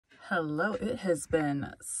Hello, it has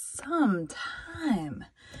been some time.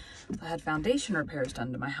 I had foundation repairs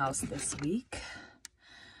done to my house this week.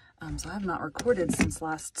 So I have not recorded since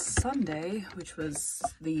last Sunday, which was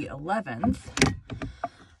the 11th.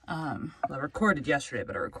 Well, I recorded yesterday,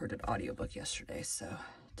 but I recorded audiobook yesterday. So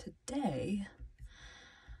today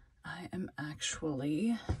I am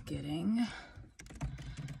actually getting...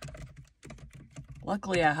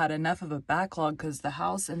 Luckily, I had enough of a backlog because the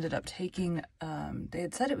house ended up taking, they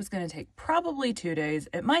had said it was going to take probably 2 days.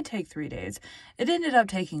 It might take 3 days. It ended up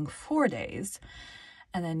taking 4 days.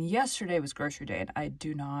 And then yesterday was grocery day, and I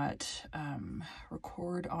do not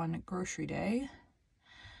record on grocery day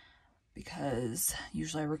because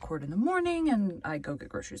usually I record in the morning and I go get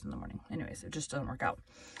groceries in the morning. Anyways, it just doesn't work out.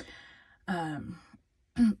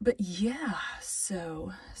 But yeah,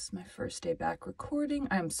 so this is my first day back recording.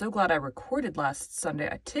 I'm so glad I recorded last Sunday.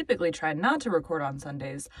 I typically try not to record on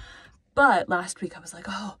Sundays, but last week I was like,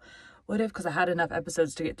 oh, what if, because I had enough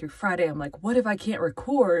episodes to get through Friday, I'm like, what if I can't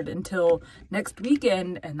record until next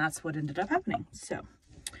weekend? And that's what ended up happening. So,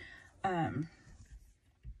 yeah,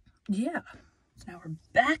 so now we're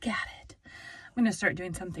back at it. I'm going to start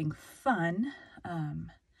doing something fun.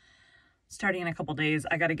 Starting in a couple days,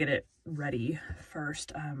 I got to get it ready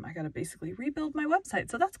first. I got to basically rebuild my website,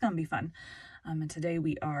 so that's going to be fun. And today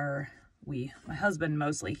my husband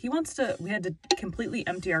mostly, we had to completely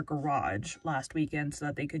empty our garage last weekend so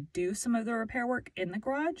that they could do some of the repair work in the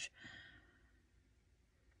garage.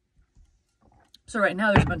 So right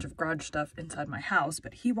now there's a bunch of garage stuff inside my house,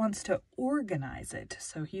 but he wants to organize it.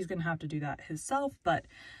 So he's going to have to do that himself, but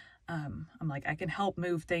I'm like, I can help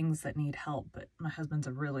move things that need help, but my husband's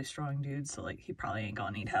a really strong dude, so like he probably ain't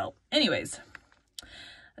gonna need help. Anyways,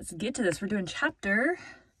 let's get to this. We're doing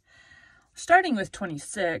starting with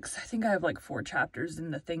 26. I think I have like 4 chapters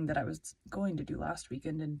in the thing that I was going to do last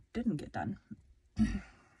weekend and didn't get done.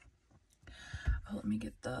 Oh, let me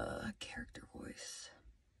get the character voice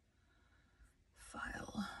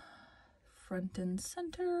file. Front and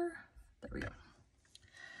center. There we go.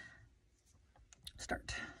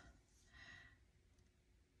 Start.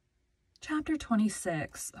 Chapter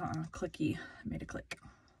 26. Clicky. Made a click.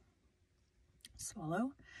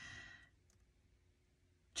 Swallow.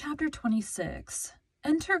 Chapter 26.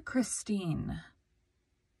 Enter Christine.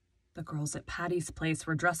 The girls at Patty's place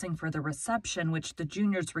were dressing for the reception which the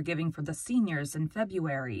juniors were giving for the seniors in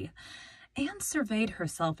February. Anne surveyed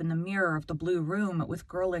herself in the mirror of the blue room with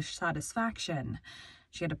girlish satisfaction.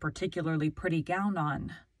 She had a particularly pretty gown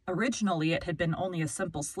on. Originally, it had been only a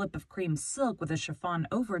simple slip of cream silk with a chiffon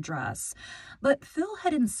overdress, but Phil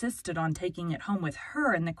had insisted on taking it home with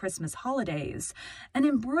her in the Christmas holidays and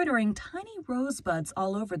embroidering tiny rosebuds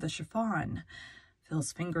all over the chiffon.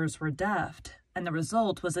 Phil's fingers were deft, and the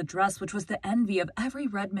result was a dress which was the envy of every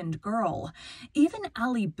Redmond girl. Even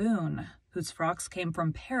Allie Boone, whose frocks came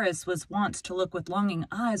from Paris, was wont to look with longing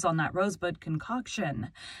eyes on that rosebud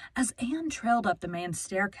concoction, as Anne trailed up the main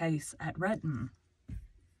staircase at Redmond.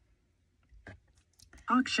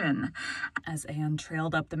 As Anne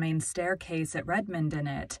trailed up the main staircase at Redmond in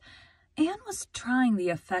it, Anne was trying the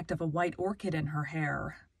effect of a white orchid in her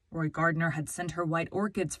hair. Roy Gardner had sent her white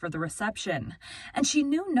orchids for the reception, and she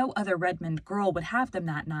knew no other Redmond girl would have them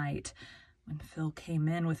that night, when Phil came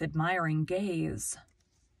in with admiring gaze.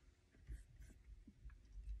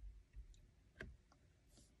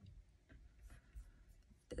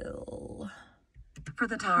 Phil. For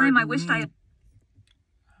the time I wished I had...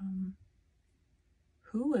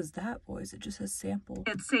 Who was that voice? It just says sample.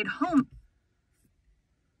 Had stayed home.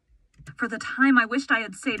 For the time I wished I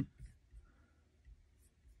had stayed...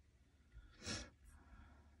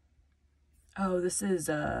 Oh, this is,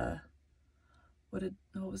 what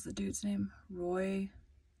was the dude's name? Roy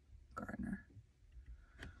Gardner.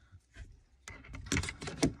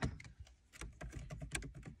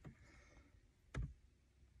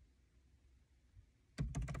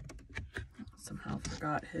 Somehow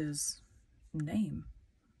forgot his name.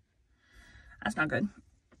 That's not good.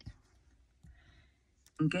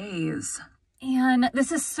 Gaze. Anne,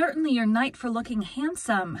 this is certainly your night for looking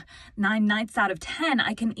handsome. 9 nights out of 10,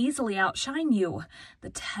 I can easily outshine you.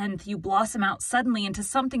 The 10th, you blossom out suddenly into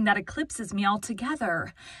something that eclipses me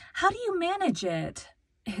altogether. How do you manage it?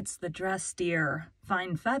 It's the dress, dear.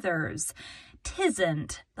 Fine feathers.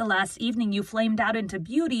 'Tisn't. The last evening you flamed out into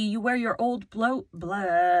beauty, you wear your old blah.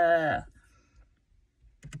 The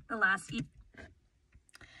last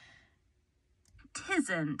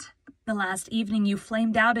 'Tisn't. The last evening you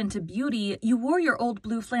flamed out into beauty, you wore your old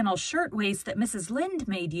blue flannel shirtwaist that Mrs. Lynde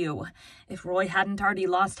made you. If Roy hadn't already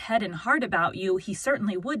lost head and heart about you, he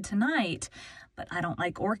certainly would tonight. But I don't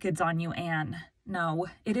like orchids on you, Anne. No,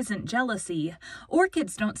 it isn't jealousy.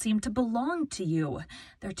 Orchids don't seem to belong to you.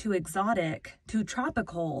 They're too exotic, too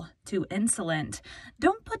tropical, too insolent.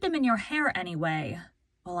 Don't put them in your hair anyway.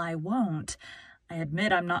 Well, I won't. I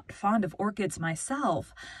admit I'm not fond of orchids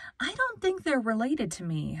myself. I don't think they're related to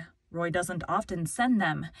me. Roy doesn't often send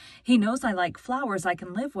them. He knows I like flowers I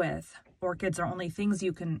can live with. Orchids are only things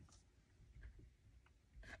you can...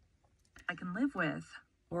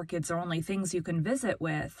 Orchids are only things you can visit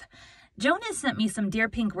with. Jonas sent me some dear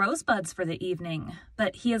pink rosebuds for the evening,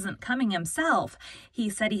 but he isn't coming himself. He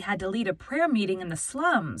said he had to lead a prayer meeting in the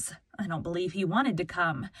slums. I don't believe he wanted to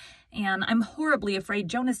come. And I'm horribly afraid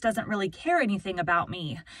Jonas doesn't really care anything about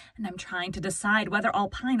me. And I'm trying to decide whether I'll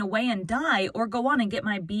pine away and die or go on and get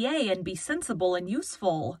my BA and be sensible and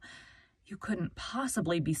useful. You couldn't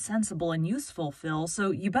possibly be sensible and useful, Phil,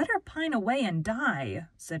 so you better pine away and die,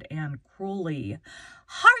 said Anne cruelly.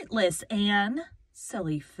 Heartless, Anne!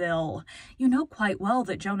 Silly Phil. You know quite well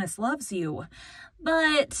that Jonas loves you.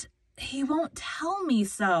 But he won't tell me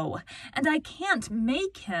so, and I can't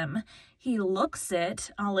make him. He looks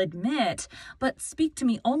it, I'll admit, but speak to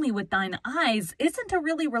me only with thine eyes isn't a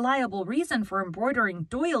really reliable reason for embroidering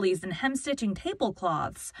doilies and hem-stitching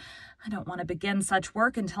tablecloths. I don't want to begin such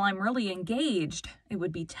work until I'm really engaged. It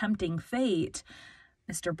would be tempting fate.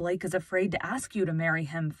 Mr. Blake is afraid to ask you to marry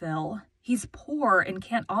him, Phil. He's poor and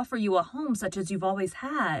can't offer you a home such as you've always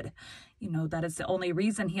had. You know that is the only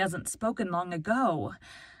reason he hasn't spoken long ago.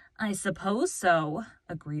 I suppose so,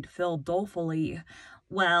 agreed Phil dolefully.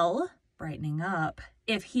 Well, brightening up,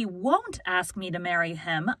 if he won't ask me to marry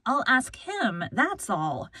him, I'll ask him, that's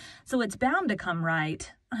all. So it's bound to come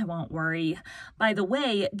right. I won't worry. By the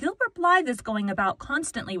way, Gilbert Blythe is going about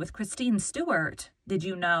constantly with Christine Stewart. Did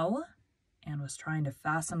you know? Anne was trying to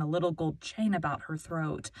fasten a little gold chain about her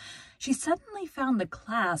throat. She suddenly found the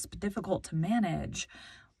clasp difficult to manage.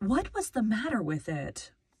 What was the matter with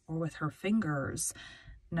it? Or with her fingers?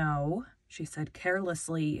 No, she said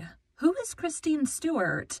carelessly. Who is Christine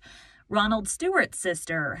Stewart? Ronald Stewart's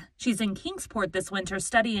sister. She's in Kingsport this winter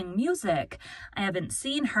studying music. I haven't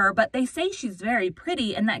seen her, but they say she's very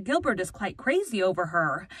pretty and that Gilbert is quite crazy over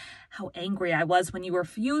her. How angry I was when you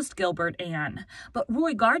refused Gilbert, Anne. But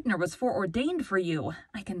Roy Gardner was foreordained for you.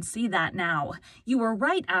 I can see that now. You were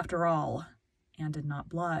right after all. Anne did not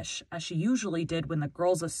blush, as she usually did when the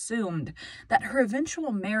girls assumed that her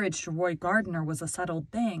eventual marriage to Roy Gardner was a settled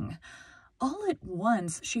thing. All at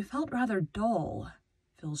once, she felt rather dull.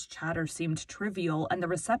 Phil's chatter seemed trivial and the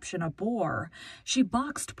reception a bore. She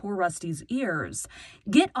boxed poor Rusty's ears.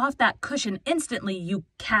 Get off that cushion instantly, you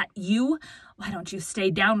cat, you! Why don't you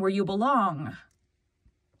stay down where you belong?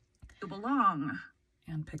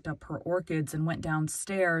 Anne picked up her orchids and went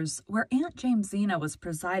downstairs, where Aunt Jamesina was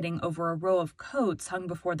presiding over a row of coats hung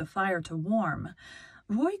before the fire to warm.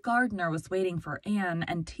 Roy Gardner was waiting for Anne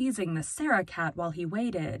and teasing the Sarah cat while he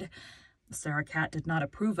waited. The Sarah cat did not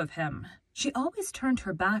approve of him. She always turned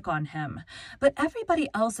her back on him, but everybody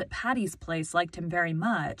else at Patty's Place liked him very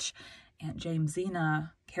much. Aunt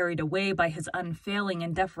Jamesina, carried away by his unfailing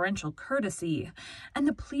and deferential courtesy and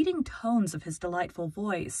the pleading tones of his delightful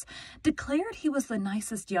voice, declared he was the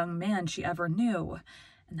nicest young man she ever knew,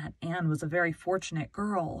 and that Anne was a very fortunate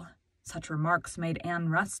girl. Such remarks made Anne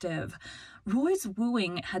restive. Roy's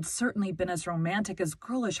wooing had certainly been as romantic as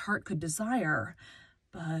girlish heart could desire,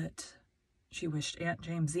 but... She wished Aunt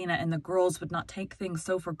Jamesina and the girls would not take things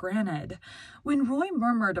so for granted. When Roy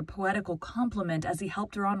murmured a poetical compliment as he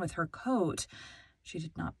helped her on with her coat, she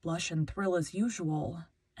did not blush and thrill as usual,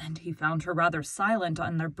 and he found her rather silent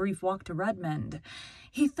on their brief walk to Redmond.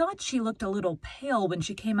 He thought she looked a little pale when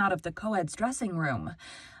she came out of the co-ed's dressing room,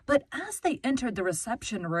 but as they entered the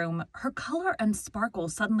reception room, her color and sparkle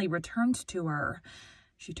suddenly returned to her.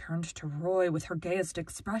 She turned to Roy with her gayest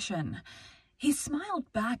expression. He smiled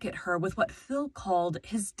back at her with what Phil called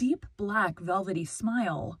his deep black velvety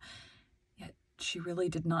smile. Yet she really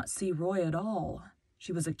did not see Roy at all.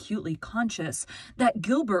 She was acutely conscious that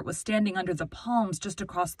Gilbert was standing under the palms just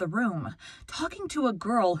across the room, talking to a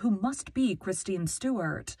girl who must be Christine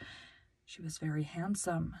Stewart. She was very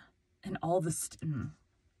handsome, and all the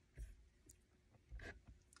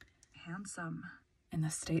in the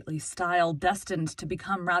stately style destined to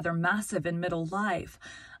become rather massive in middle life,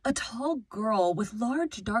 a tall girl with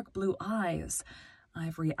large dark blue eyes,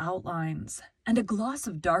 ivory outlines, and a gloss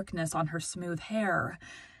of darkness on her smooth hair.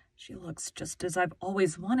 She looks just as I've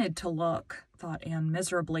always wanted to look, thought Anne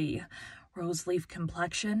miserably. Rose-leaf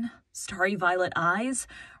complexion, starry violet eyes,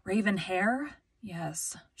 raven hair.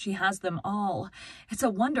 Yes, she has them all. It's a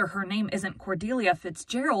wonder her name isn't Cordelia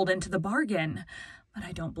Fitzgerald into the bargain. But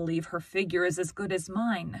I don't believe her figure is as good as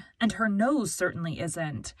mine, and her nose certainly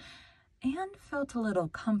isn't. Anne felt a little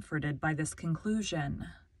comforted by this conclusion.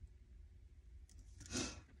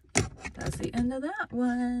 That's the end of that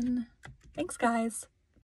one. Thanks, guys.